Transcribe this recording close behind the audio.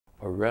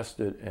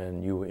arrested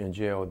and you were in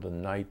jail the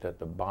night that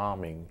the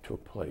bombing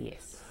took place.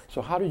 Yes.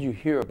 So how did you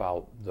hear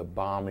about the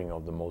bombing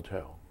of the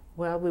motel?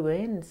 Well, we were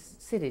in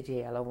city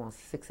jail over on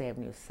 6th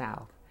Avenue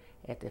South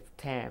at the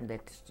time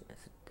that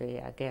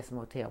the Gaston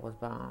Motel was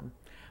bombed.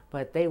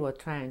 But they were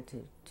trying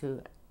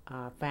to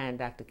find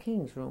Dr.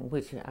 King's room,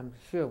 which I'm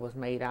sure was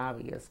made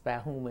obvious by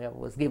whomever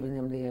was giving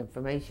them the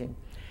information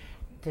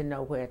to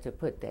know where to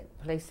put that,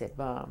 place that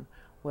bomb.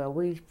 Well,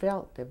 we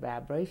felt the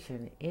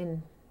vibration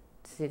in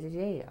city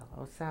jail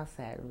on the south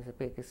side. It was a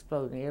big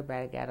explosion.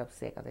 Everybody got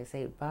upset because they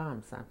say they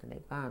bombed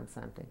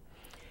something.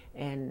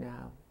 And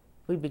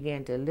we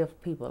began to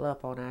lift people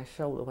up on our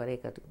shoulder where they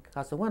could,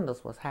 because the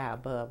windows was high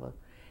above us,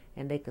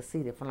 and they could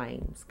see the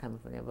flames coming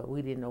from there, but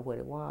we didn't know what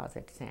it was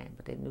at the time.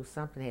 But they knew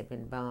something had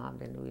been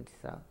bombed, and we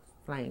saw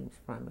flames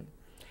from it.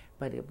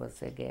 But it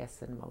was a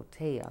Gaston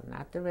Motel,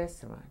 not the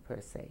restaurant per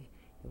se.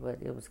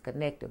 It was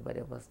connected, but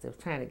they were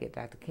trying to get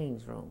Dr.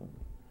 King's room.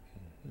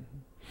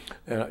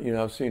 And you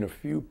know, I've seen a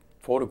few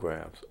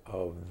photographs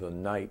of the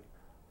night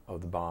of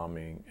the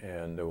bombing,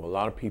 and there were a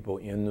lot of people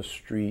in the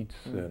streets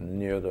and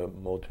near the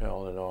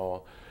motel and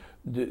all.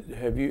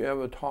 Have you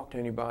ever talked to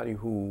anybody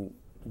who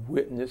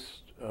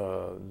witnessed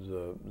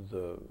the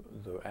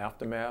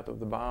aftermath of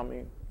the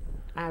bombing?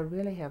 I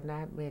really have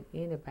not met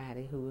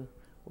anybody who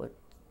would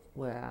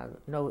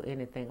know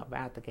anything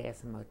about the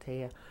Gaston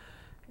Motel.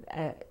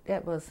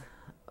 That was,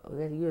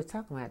 you were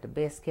talking about the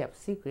best kept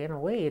secret. In a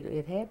way,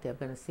 it had to have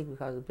been a secret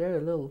because very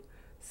little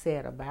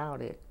said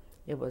about it.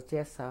 It was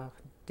just a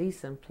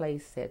decent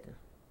place that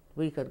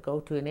we could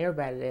go to, and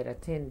everybody that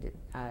attended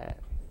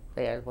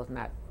there was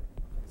not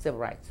civil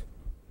rights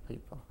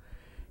people.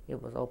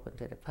 It was open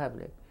to the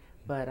public.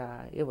 But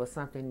it was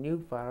something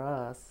new for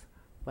us,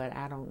 but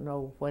I don't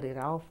know what it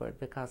offered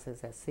because,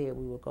 as I said,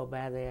 we would go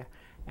by there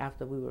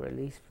after we were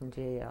released from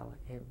jail,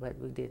 but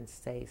we didn't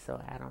stay,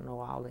 so I don't know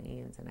all the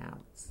ins and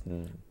outs.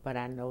 But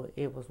I know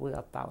it was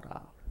well thought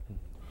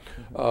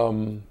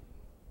of.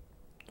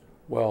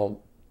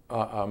 Well,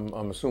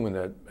 I'm assuming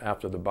that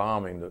after the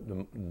bombing,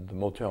 the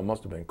motel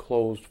must have been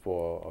closed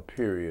for a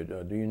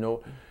period. Do you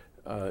know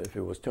if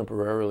it was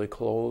temporarily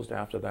closed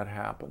after that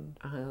happened?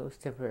 It was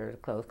temporarily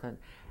closed. Cause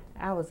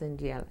I was in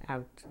jail.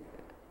 I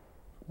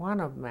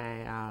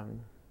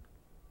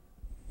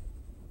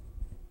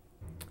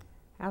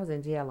was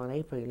in jail on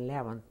April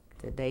 11th,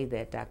 the day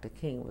that Dr.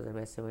 King was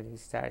arrested, when he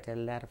started a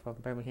letter from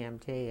Birmingham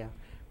jail.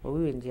 But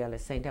we were in jail at the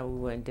same time. We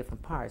were in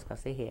different parts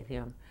because they had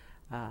him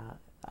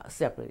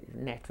separate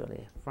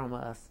naturally from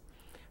us.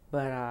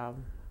 But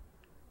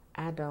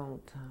I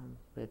don't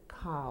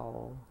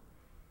recall.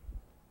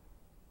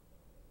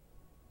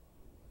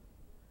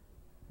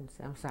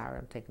 I'm sorry,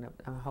 I'm taking up.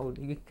 I'm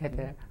holding. You can cut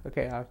that.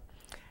 Okay.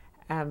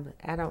 I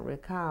don't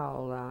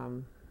recall.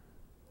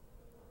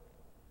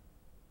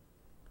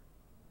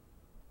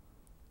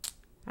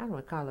 I don't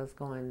recall us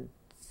going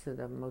to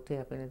the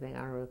motel for anything.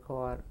 I don't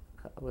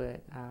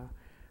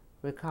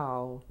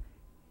recall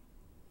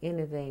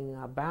anything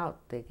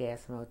about the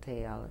Gaston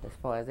Motel as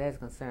far as that's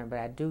concerned, but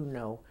I do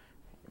know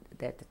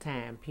that the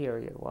time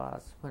period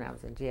was when I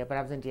was in jail. But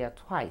I was in jail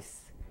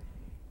twice,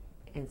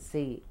 and that's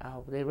when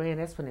they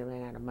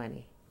ran out of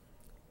money,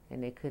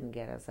 and they couldn't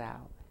get us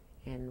out,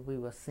 and we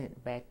were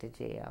sent back to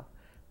jail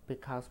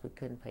because we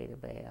couldn't pay the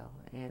bail.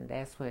 And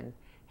that's when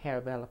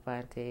Harry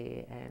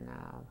Belafonte and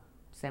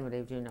Samuel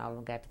David Jr. all of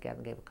them got together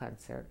and gave a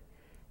concert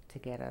to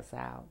get us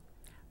out.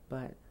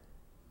 But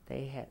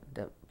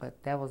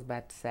but that was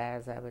about the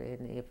size of it.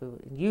 And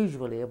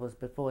usually it was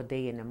before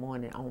day in the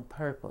morning on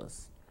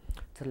purpose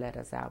to let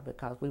us out,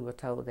 because we were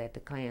told that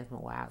the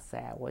Klansmen were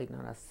outside waiting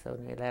on us, so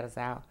they let us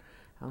out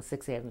on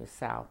 6th Avenue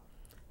South.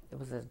 It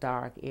was a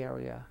dark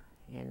area,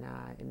 and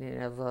then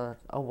there was an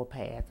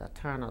overpass, a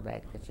tunnel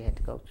that you had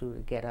to go through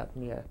to get up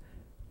near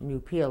New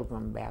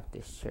Pilgrim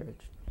Baptist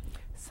Church.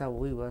 So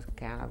we were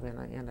kind of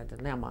in a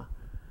dilemma.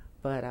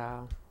 But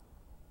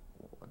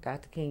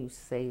Dr. King used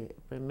to say,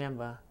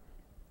 remember,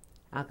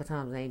 Uncle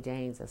Tom's and Aunt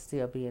Jane's are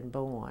still being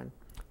born.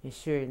 And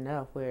sure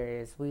enough,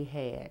 whereas we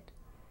had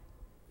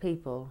our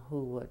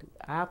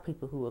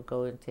people who would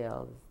go and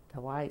tell the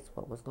whites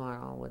what was going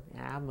on with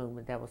our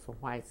movement, there were some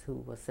whites who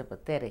were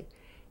sympathetic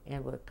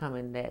and would come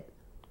and let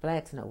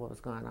blacks know what was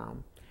going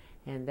on.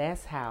 And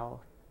that's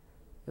how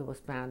it was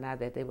found out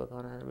that they were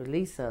going to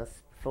release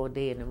us before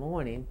day in the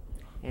morning,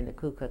 and the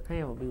Ku Klux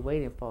Klan would be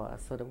waiting for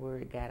us. So the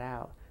word got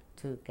out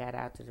to the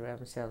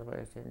Reverend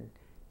Shellerworth and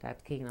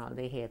Dr. King and all.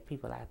 They had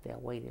people out there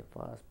waiting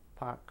for us,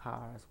 parked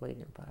cars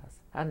waiting for us.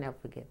 I'll never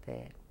forget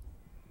that.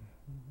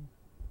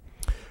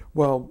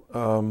 Well,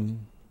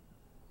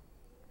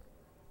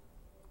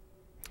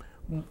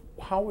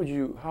 how would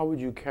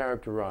you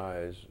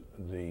characterize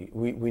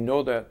we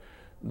know that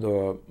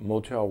the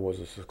motel was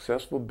a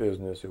successful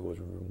business. It was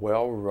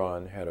well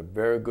run, had a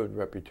very good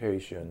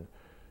reputation,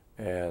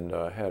 and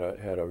had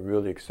a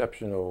really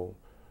exceptional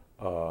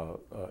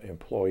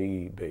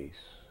employee base.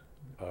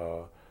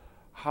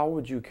 How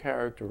would you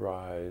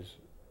characterize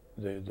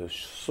the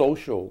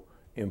social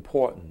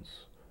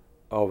importance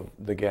of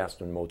the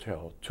Gaston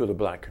Motel to the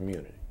black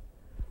community?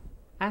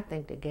 I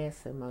think the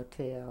Gaston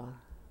Motel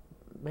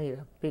made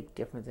a big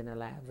difference in the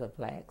lives of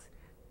blacks,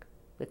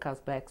 because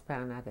blacks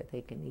found out that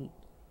they can eat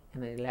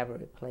in an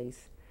elaborate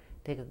place.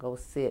 They could go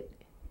sit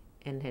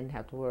and didn't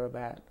have to worry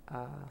about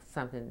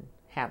something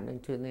happening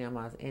to them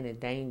or any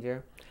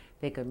danger.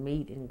 They could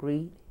meet and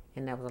greet,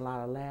 and there was a lot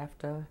of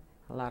laughter,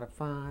 a lot of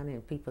fun,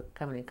 and people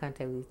coming in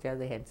contact with each other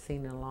they hadn't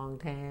seen in a long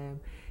time.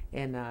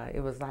 And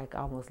it was like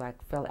almost like,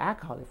 I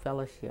call it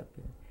fellowship.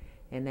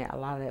 And that, a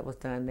lot of that was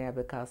done there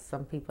because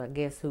some people, I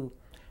guess, who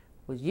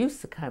was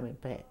used to coming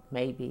back,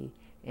 maybe,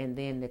 and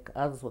then the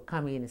others would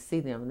come in and see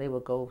them, and they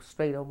would go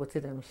straight over to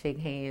them, shake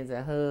hands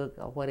or hug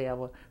or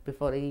whatever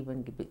before they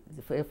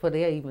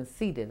even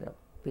seated them,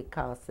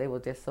 because they were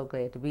just so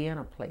glad to be in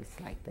a place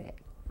like that.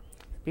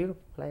 It's a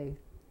beautiful place.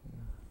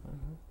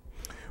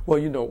 Well,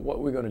 you know, what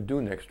we're going to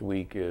do next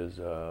week is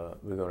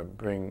we're going to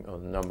bring a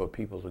number of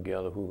people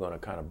together who are going to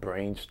kind of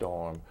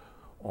brainstorm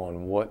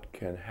on what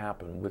can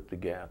happen with the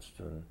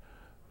Gaston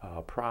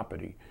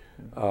property.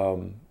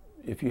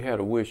 If you had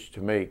a wish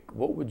to make,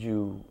 what would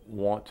you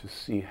want to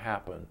see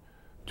happen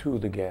to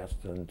the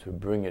Gaston to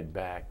bring it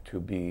back to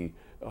be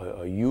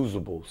a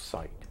usable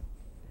site?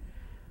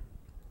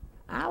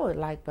 I would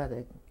like for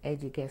the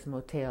A.G. Gaston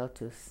Motel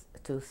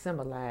to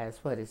symbolize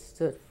what it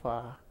stood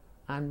for,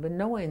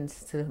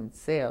 unbeknownst to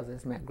themselves,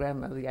 as my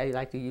grandmother, I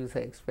like to use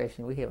her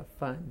expression, we have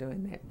fun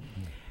doing that,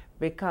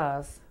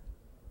 because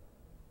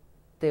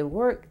the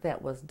work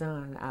that was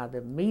done,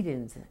 the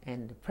meetings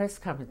and the press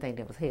conference thing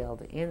that was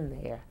held in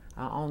there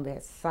on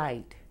that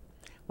site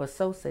was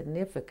so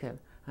significant,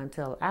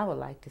 until I would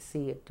like to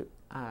see it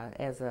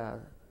as a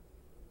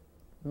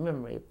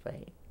memory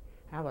thing.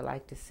 I would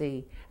like to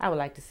see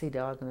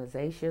the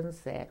organizations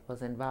that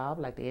was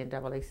involved, like the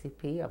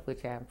NAACP, of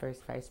which I am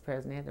first vice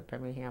president, the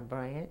Birmingham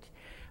branch.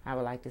 I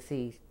would like to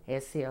see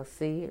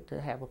SCLC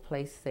to have a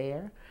place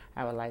there.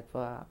 I would like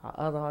for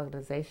other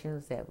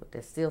organizations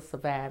that's still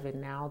surviving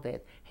now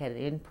that had an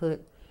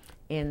input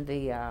in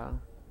the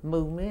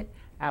movement.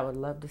 I would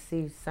love to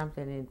see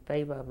something in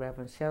favor of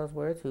Reverend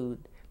Shuttlesworth, who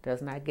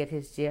does not get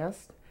his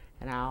just.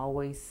 And I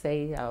always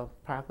say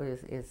property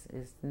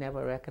is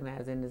never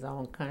recognized in his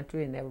own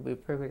country and never be a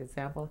perfect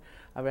example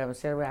of Reverend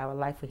Shuttlesworth. I would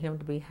like for him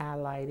to be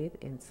highlighted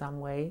in some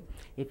way.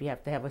 If you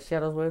have to have a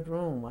Shuttlesworth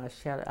room,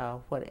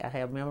 I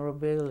have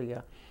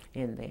memorabilia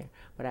in there.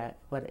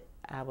 But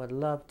I would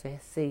love to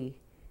see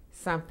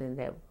something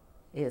that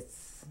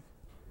is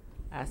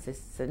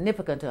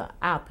significant to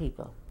our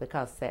people,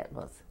 because that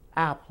was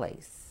our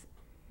place.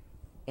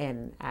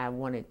 And I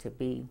want it to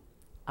be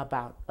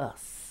about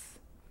us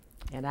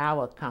and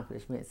our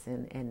accomplishments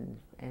and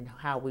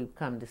how we've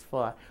come this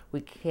far.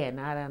 We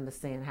cannot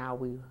understand how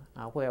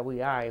where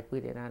we are if we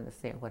didn't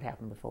understand what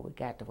happened before we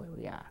got to where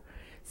we are.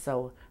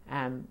 So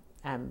I'm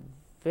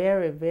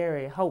very,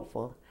 very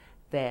hopeful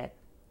that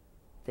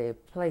the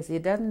place,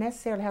 it doesn't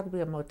necessarily have to be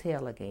a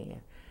motel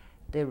again.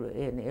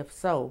 And if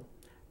so,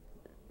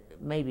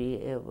 maybe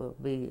it will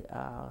be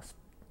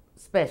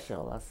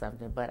special or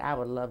something, but I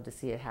would love to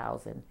see it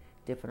housing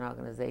different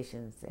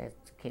organizations that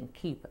can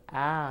keep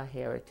our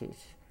heritage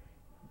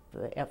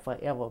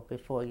forever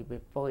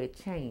before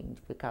it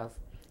changed. Because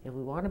if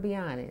we want to be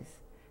honest,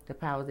 the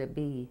powers that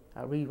be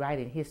are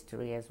rewriting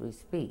history as we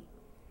speak.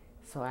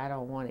 So I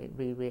don't want it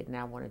rewritten.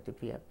 I want it to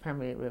be a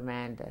permanent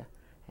reminder,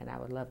 and I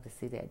would love to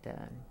see that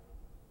done.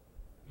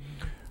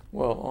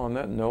 Well, on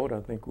that note,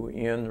 I think we'll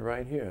end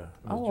right here,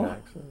 Ms.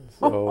 Jackson.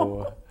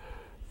 So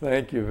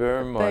thank you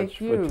very much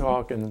for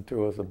talking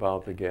to us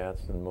about the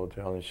Gaston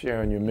Motel and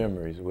sharing your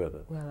memories with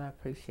us. Well, I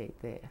appreciate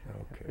that. Okay,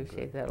 I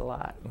appreciate that a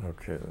lot.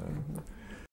 Okay, then.